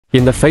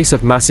In the face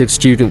of massive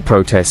student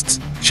protests,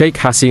 Sheikh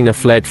Hasina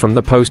fled from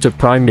the post of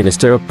Prime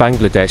Minister of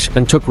Bangladesh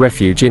and took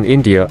refuge in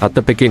India at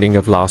the beginning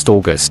of last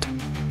August.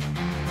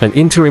 An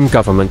interim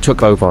government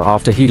took over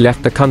after he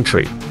left the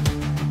country.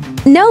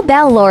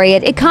 Nobel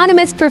laureate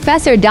economist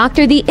Professor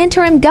Dr. The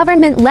interim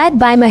government led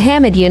by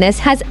Muhammad Yunus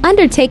has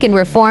undertaken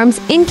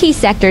reforms in key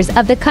sectors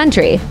of the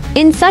country.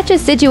 In such a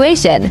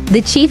situation,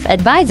 the chief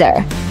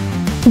advisor,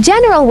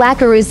 General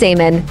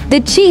Waqar-uz-Zaman,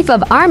 the Chief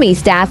of Army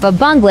Staff of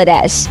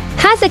Bangladesh,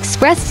 has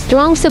expressed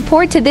strong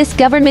support to this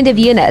government of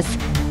Yunus.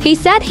 He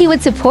said he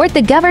would support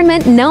the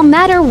government no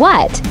matter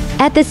what.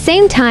 At the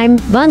same time,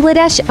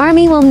 Bangladesh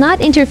Army will not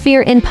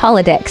interfere in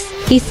politics.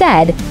 He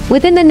said,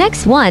 within the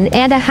next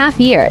 1.5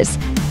 years,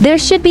 there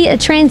should be a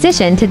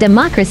transition to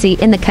democracy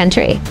in the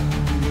country.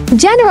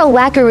 General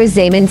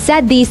Waqar-uz-Zaman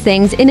said these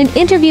things in an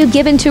interview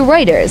given to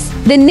Reuters.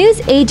 The news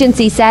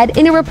agency said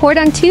in a report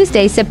on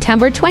Tuesday,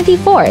 September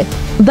 24th,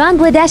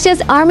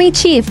 Bangladesh's army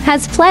chief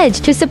has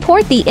pledged to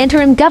support the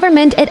interim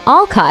government at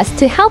all costs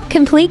to help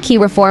complete key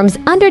reforms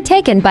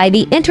undertaken by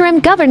the interim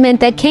government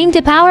that came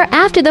to power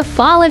after the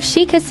fall of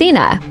Sheikh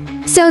Hasina,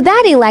 so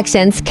that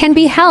elections can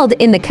be held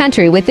in the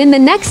country within the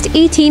next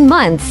 18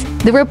 months,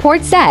 the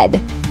report said.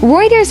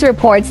 Reuters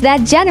reports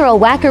that General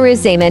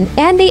Waqar-uz-Zaman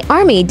and the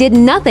army did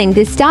nothing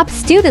to stop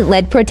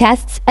student-led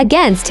protests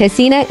against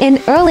Hasina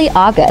in early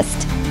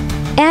August.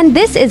 And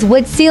this is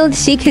what sealed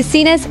Sheikh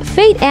Hasina's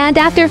fate, and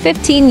after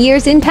 15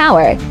 years in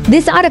power,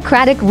 this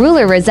autocratic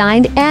ruler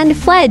resigned and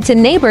fled to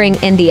neighboring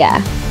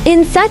India.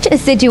 In such a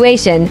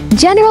situation,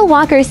 General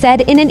Waqar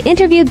said in an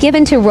interview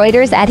given to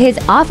Reuters at his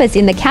office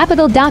in the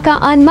capital Dhaka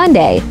on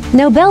Monday,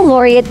 Nobel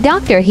laureate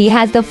Dr. He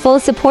has the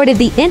full support of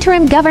the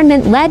interim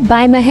government led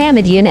by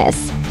Muhammad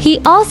Yunus. He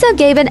also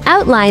gave an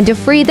outline to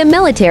free the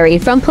military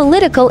from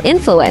political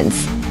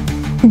influence.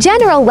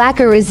 General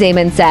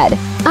Waqar-uz-Zaman said,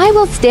 I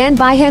will stand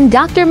by him,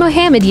 Dr.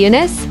 Muhammad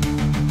Yunus,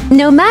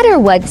 no matter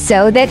what,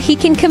 so that he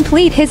can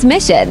complete his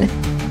mission.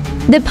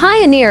 The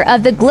pioneer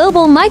of the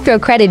global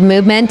microcredit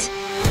movement,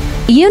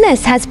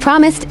 Yunus has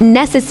promised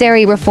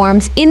necessary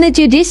reforms in the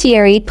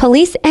judiciary,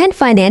 police, and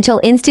financial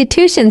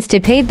institutions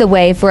to pave the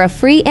way for a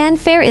free and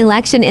fair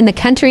election in the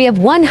country of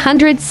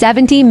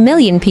 170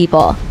 million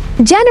people.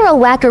 General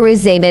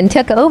Waqar-uz-Zaman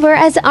took over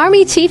as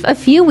army chief a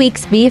few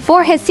weeks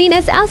before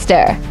Hasina's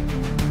ouster.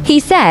 He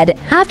said,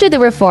 after the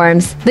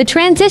reforms, the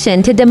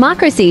transition to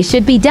democracy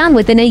should be done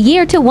within a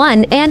year to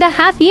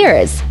 1.5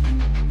 years.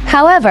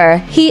 However,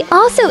 he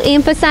also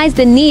emphasized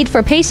the need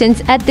for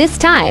patience at this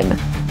time.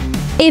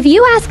 If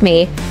you ask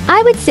me,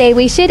 I would say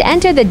we should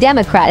enter the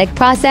democratic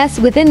process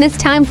within this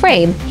time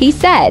frame, he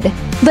said.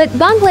 But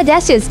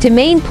Bangladesh's two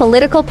main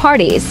political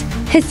parties,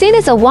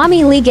 Hasina's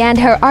Awami League and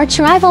her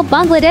arch-rival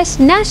Bangladesh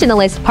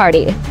Nationalist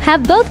Party,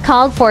 have both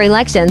called for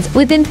elections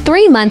within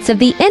 3 months of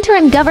the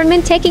interim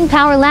government taking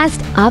power last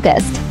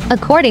August,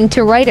 according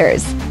to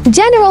Reuters.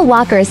 General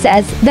Waqar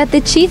says that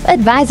the chief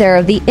advisor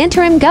of the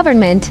interim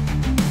government,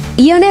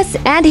 Yunus,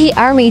 and the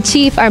army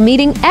chief are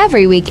meeting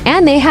every week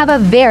and they have a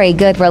very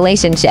good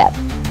relationship.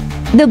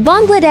 The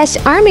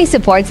Bangladesh Army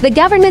supports the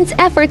government's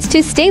efforts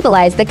to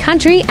stabilize the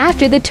country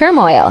after the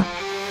turmoil.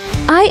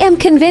 I am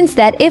convinced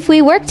that if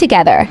we work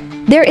together,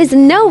 there is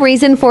no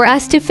reason for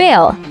us to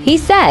fail, he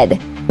said.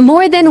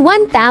 More than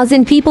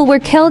 1,000 people were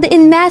killed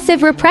in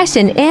massive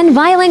repression and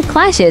violent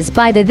clashes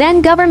by the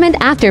then government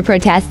after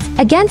protests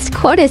against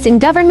quotas in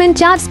government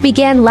jobs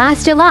began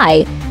last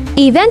July.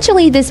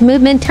 Eventually, this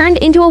movement turned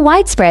into a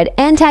widespread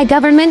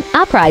anti-government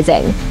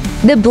uprising,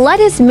 the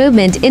bloodiest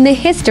movement in the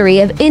history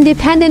of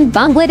independent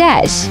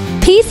Bangladesh.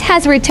 Peace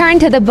has returned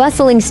to the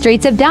bustling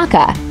streets of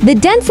Dhaka, the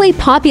densely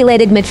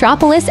populated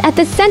metropolis at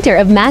the center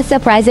of mass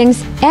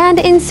uprisings and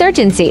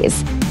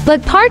insurgencies.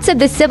 But parts of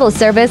the civil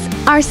service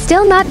are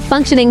still not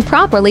functioning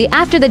properly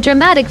after the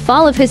dramatic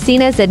fall of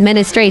Hasina's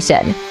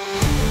administration.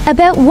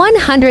 About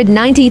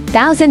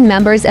 190,000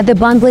 members of the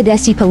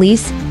Bangladeshi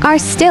police are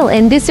still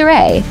in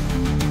disarray.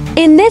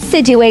 In this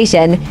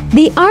situation,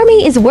 the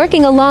army is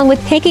working along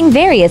with taking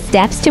various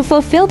steps to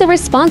fulfill the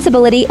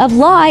responsibility of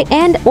law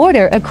and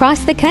order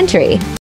across the country.